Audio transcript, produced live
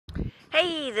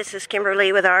Hey, this is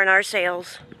Kimberly with R&R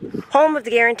Sales, home of the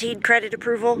guaranteed credit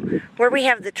approval, where we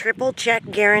have the triple check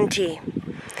guarantee.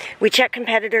 We check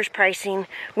competitors' pricing,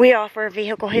 we offer a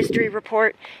vehicle history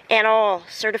report, and all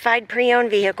certified pre-owned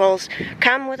vehicles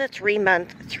come with a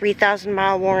 3-month,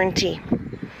 3,000-mile warranty.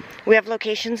 We have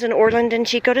locations in Orland and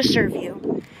Chico to serve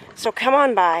you, so come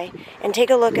on by and take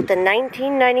a look at the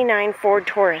 1999 Ford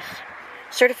Taurus.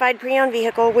 Certified pre-owned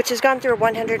vehicle, which has gone through a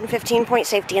 115-point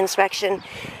safety inspection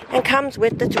and comes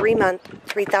with the 3-month,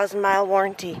 3,000-mile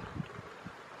warranty.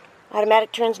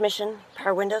 Automatic transmission,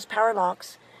 power windows, power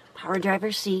locks, power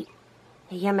driver's seat,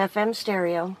 AmFm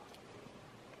Stereo.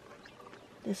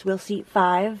 This will seat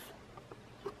 5.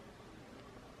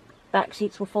 Back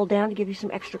seats will fold down to give you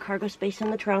some extra cargo space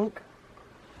in the trunk.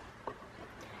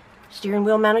 Steering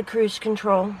wheel mounted cruise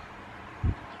control.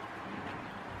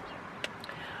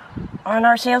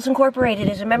 R&R Sales Incorporated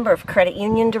is a member of Credit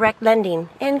Union Direct Lending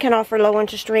and can offer low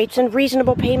interest rates and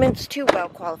reasonable payments to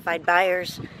well-qualified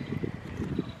buyers.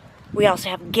 We also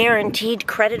have guaranteed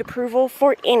credit approval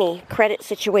for any credit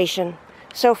situation.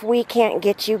 So if we can't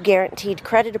get you guaranteed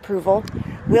credit approval,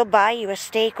 we'll buy you a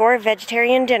steak or a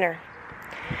vegetarian dinner.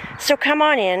 So come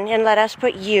on in and let us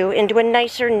put you into a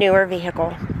nicer, newer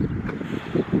vehicle.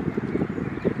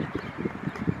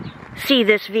 See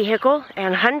this vehicle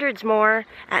and hundreds more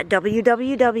at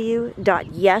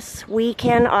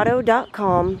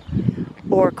www.yeswecanauto.com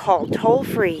or call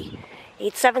toll-free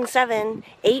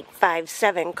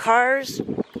 877-857-CARS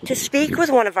to speak with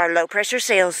one of our low-pressure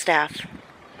sales staff.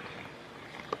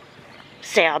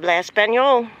 Se habla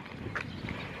español.